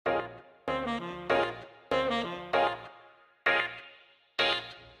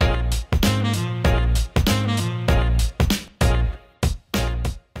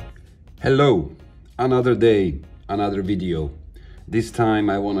Hello, another day, another video. This time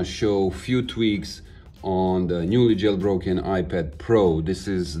I want to show a few tweaks on the newly jailbroken iPad Pro. This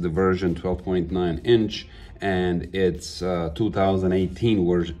is the version 12.9 inch and it's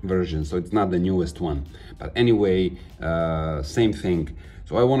 2018 version, so it's not the newest one. But anyway, same thing.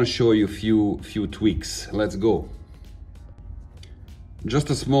 So I want to show you a few tweaks. Let's go. Just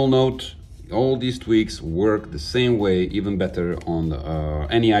a small note. All these tweaks work the same way, even better on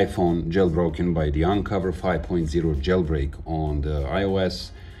any iPhone jailbroken by the unc0ver 5.0 jailbreak on the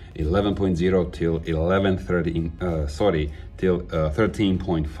iOS 11.0 till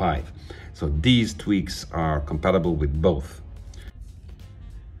 13.5. So these tweaks are compatible with both.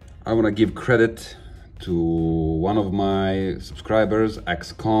 I want to give credit to one of my subscribers,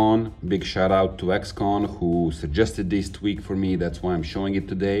 XCon. Big shout out to XCon who suggested this tweak for me. That's why I'm showing it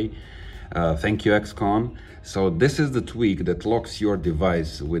today. Thank you, XCon. So this is the tweak that locks your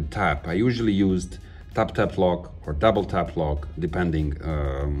device with tap. I usually used tap lock or double tap lock, depending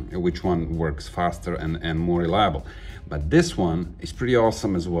which one works faster and more reliable. But this one is pretty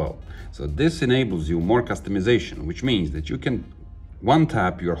awesome as well. So this enables you more customization, which means that you can one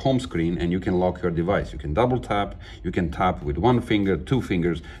tap your home screen and you can lock your device. You can double tap, you can tap with one finger, two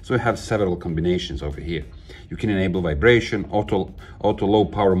fingers, so you have several combinations over here. You can enable vibration, auto low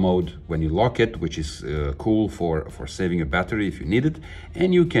power mode when you lock it, which is cool for saving your battery if you need it.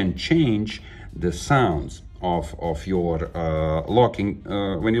 And you can change the sounds of your locking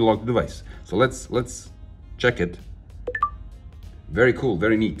when you lock the device. So let's check it. Very cool,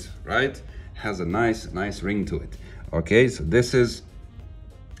 very neat, right? Has a nice ring to it. Okay, so this is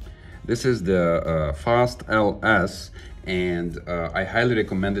the Fast LS, and I highly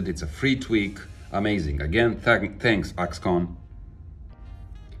recommend it. It's a free tweak, amazing. Again, thanks XCon.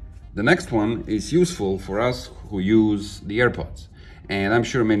 The next one is useful for us who use the AirPods, and I'm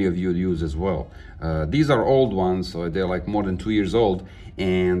sure many of you use as well. These are old ones, so they're like more than 2 years old,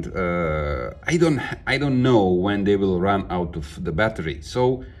 and I don't know when they will run out of the battery.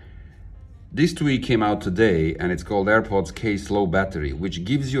 So this tweak came out today, and it's called AirPods Case Low Battery, which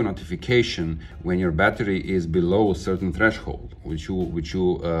gives you a notification when your battery is below a certain threshold, which you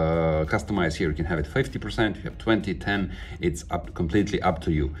customize here. You can have it 50%, you have 20, 10, it's completely up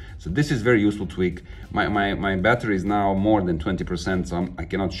to you. So this is very useful tweak. My battery is now more than 20%, so I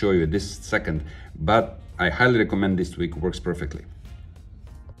cannot show you this second, but I highly recommend this tweak, works perfectly.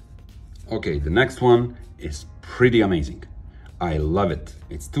 Okay, the next one is pretty amazing. I love it.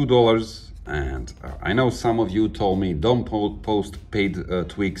 It's $2. And I know some of you told me don't post paid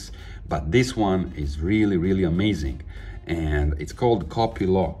tweaks, but this one is really amazing, and it's called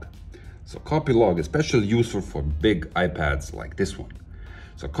CopyLog. So CopyLog is especially useful for big iPads like this one.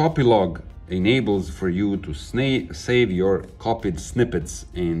 So CopyLog enables for you to save your copied snippets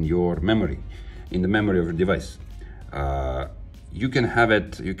in your memory, in the memory of your device. You can have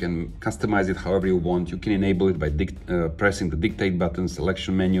it, you can customize it however you want. You can enable it by pressing the dictate button,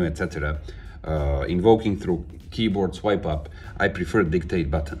 selection menu, etc. Invoking through keyboard swipe up. I prefer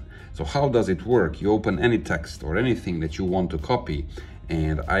dictate button. So how does it work? You open any text or anything that you want to copy,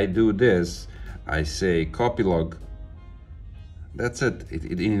 and I do this. I say CopyLog. That's it.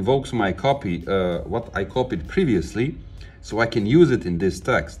 It invokes my copy, what I copied previously, so I can use it in this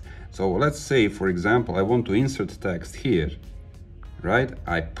text. So let's say, for example, I want to insert text here. Right,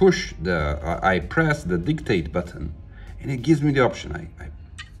 I press the dictate button, and it gives me the option. I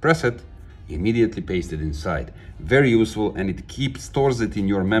press it, immediately paste it inside. Very useful, and it stores it in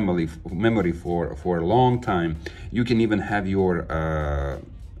your memory for a long time. You can even have your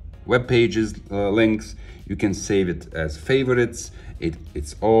web pages links. You can save it as favorites.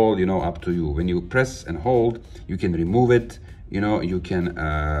 It's all up to you. When you press and hold, you can remove it. You can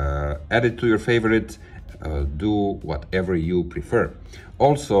add it to your favorite. Do whatever you prefer.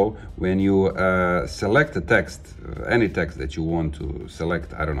 Also, when you select a text, any text that you want to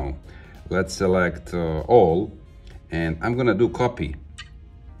select, I don't know, let's select all, and I'm gonna do copy.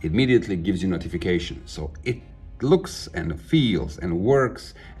 Immediately gives you notification. So it looks and feels and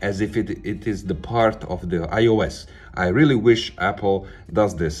works as if it is the part of the iOS. I really wish Apple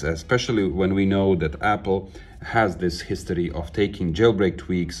does this, especially when we know that Apple has this history of taking jailbreak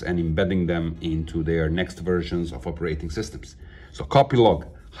tweaks and embedding them into their next versions of operating systems. So CopyLog,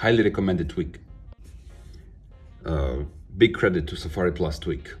 highly recommended tweak. Big credit to Safari Plus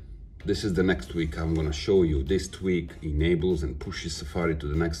tweak. This is the next tweak I'm going to show you. This tweak enables and pushes Safari to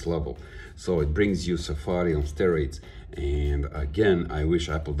the next level. So it brings you Safari on steroids. And again, I wish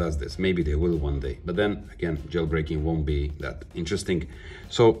Apple does this. Maybe they will one day. But then again, jailbreaking won't be that interesting.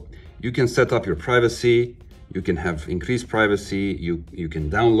 So you can set up your privacy. You can have increased privacy. You can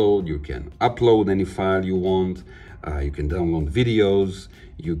download, you can upload any file you want. You can download videos.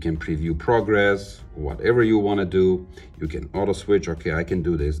 You can preview progress, whatever you want to do. You can auto switch. Okay, I can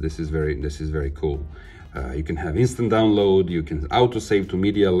do this. This is very cool. You can have instant download. You can auto save to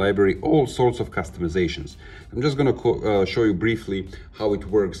media library. All sorts of customizations. I'm just going to show you briefly how it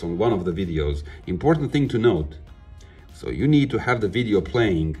works on one of the videos. Important thing to note. So you need to have the video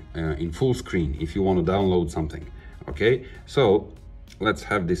playing in full screen if you want to download something. Okay, so let's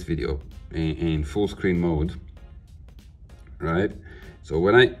have this video in full screen mode. Right, so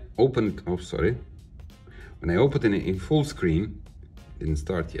when I open it, when I open it in full screen, didn't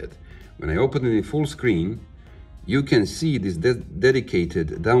start yet. When I open it in full screen, you can see this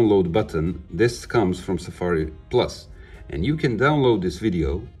dedicated download button. This comes from Safari Plus, and you can download this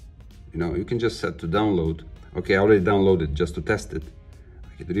video. You know, you can just set to download. Okay, I already downloaded just to test it.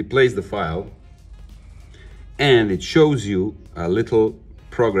 I can replace the file, and it shows you a little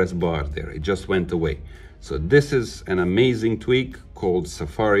progress bar there. It just went away. So this is an amazing tweak called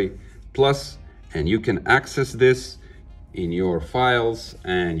Safari Plus, and you can access this in your files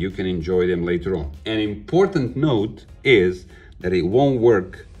and you can enjoy them later on. An important note is that it won't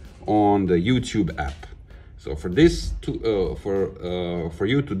work on the YouTube app. So for this for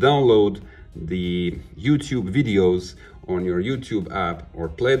you to download the YouTube videos on your YouTube app or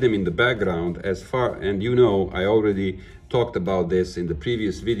play them in the background and you know, I already talked about this in the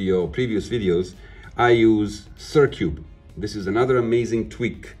previous videos. I use Cercube. This is another amazing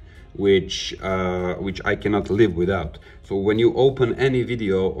tweak which I cannot live without. So when you open any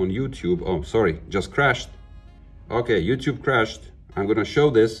video on YouTube, oh sorry, just crashed. Okay, YouTube crashed. I'm gonna show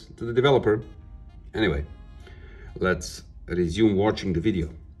this to the developer. Anyway, let's resume watching the video.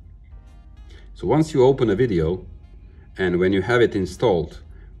 So once you open a video and when you have it installed,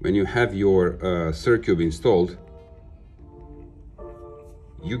 when you have your Cercube installed,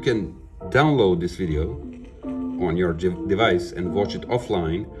 you can download this video on your device and watch it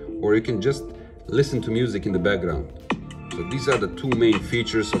offline, or you can just listen to music in the background. So these are the two main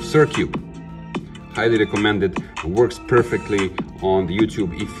features of Cercube. Highly recommended. It works perfectly on the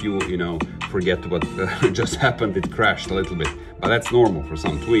YouTube if you know, forget what just happened. It crashed a little bit, but that's normal for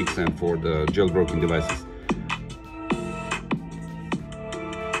some tweaks and for the jailbroken devices.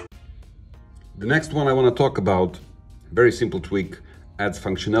 The next one I want to talk about, very simple tweak, adds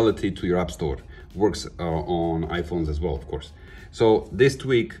functionality to your App Store. Works on iPhones as well, of course. So this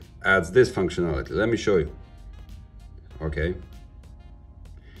tweak adds this functionality. Let me show you. Okay.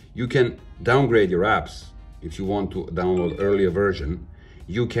 You can downgrade your apps if you want to download earlier version.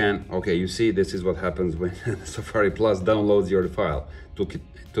 You can, okay, you see this is what happens when Safari Plus downloads your file. It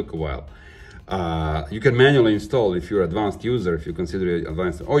took a while. You can manually install if you're an advanced user, if you consider it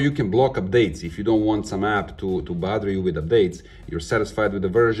advanced, or you can block updates if you don't want some app to bother you with updates. You're satisfied with the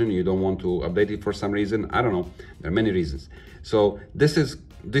version, you don't want to update it for some reason. I don't know, there are many reasons. So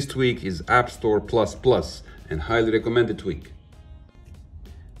this tweak is AppStore++ and highly recommended tweak.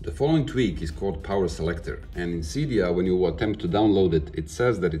 The following tweak is called PowerSelector, and in Cydia, when you attempt to download it, it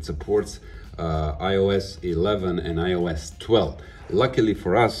says that it supports iOS 11 and iOS 12. Luckily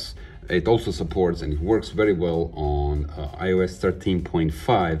for us, it also supports and it works very well on iOS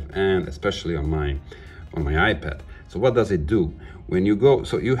 13.5 and especially on my iPad. So what does it do? When you go,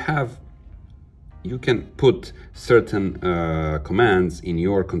 so you can put certain commands in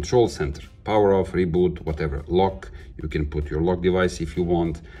your control center. Power off, reboot, whatever, lock. You can put your lock device if you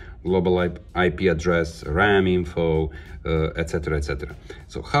want, global IP address, RAM info, etc, etc.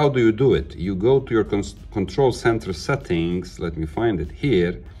 So how do you do it? You go to your control center settings. Let me find it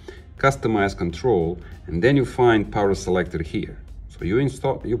here. Customize control, and then you find PowerSelector here. So you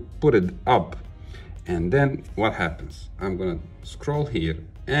install, you put it up, and then what happens? I'm gonna scroll here,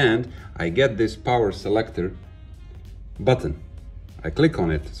 and I get this PowerSelector button. I click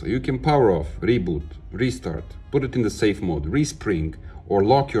on it, so you can power off, reboot, restart, put it in the safe mode, respring, or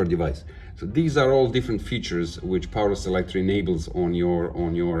lock your device. So these are all different features which PowerSelector enables on your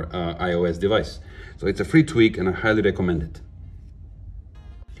iOS device. So it's a free tweak, and I highly recommend it.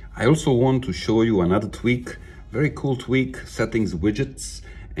 I also want to show you another tweak, very cool tweak, SettingsWidgets,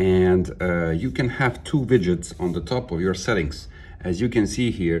 and you can have two widgets on the top of your settings. As you can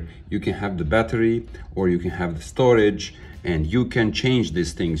see here, you can have the battery or you can have the storage, and you can change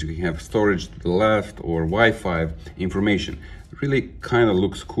these things. You can have storage to the left or Wi-Fi information. It really kind of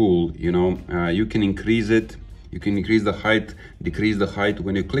looks cool, you know. You can increase it. You can increase the height, decrease the height.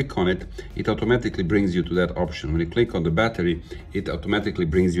 When you click on it, it automatically brings you to that option. When you click on the battery, it automatically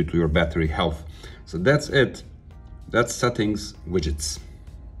brings you to your battery health. So that's it. That's SettingsWidgets.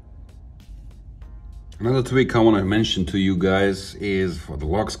 Another tweak I want to mention to you guys is for the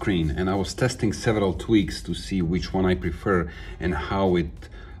lock screen, and I was testing several tweaks to see which one I prefer and how it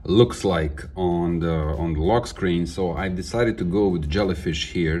looks like on the lock screen. So I decided to go with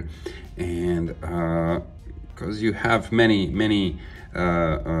Jellyfish here, and because you have many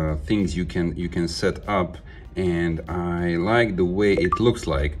things you can set up, and I like the way it looks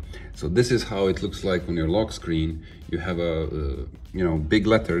like. So this is how it looks like on your lock screen. You have a you know, big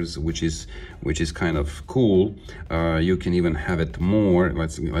letters, which is kind of cool. You can even have it more.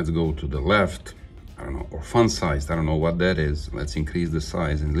 Let's go to the left. I don't know, or font size. I don't know what that is. Let's increase the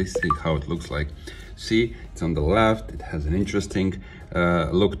size and let's see how it looks like. See, it's on the left. It has an interesting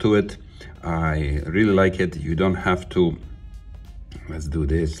look to it. I really like it. You don't have to. Let's do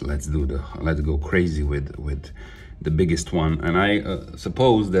this. Let's go crazy with the biggest one. And I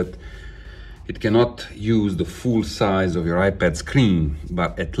suppose that it cannot use the full size of your iPad screen,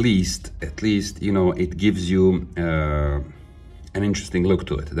 but at least you know, it gives you an interesting look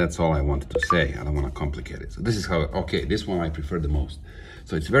to it. That's all I wanted to say. I don't want to complicate it. So this is how, okay, this one I prefer the most.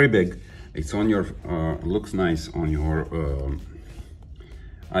 So it's very big. It's on your, looks nice on your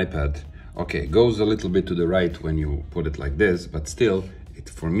iPad. Okay, goes a little bit to the right when you put it like this, but still,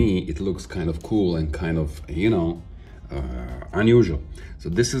 for me, it looks kind of cool and kind of, you know, unusual. So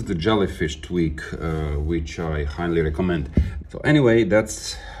this is the Jellyfish tweak, which I highly recommend. So anyway,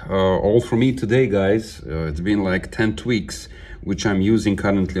 that's all for me today, guys. It's been like 10 tweaks, which I'm using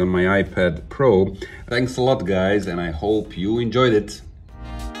currently on my iPad Pro. Thanks a lot, guys, and I hope you enjoyed it.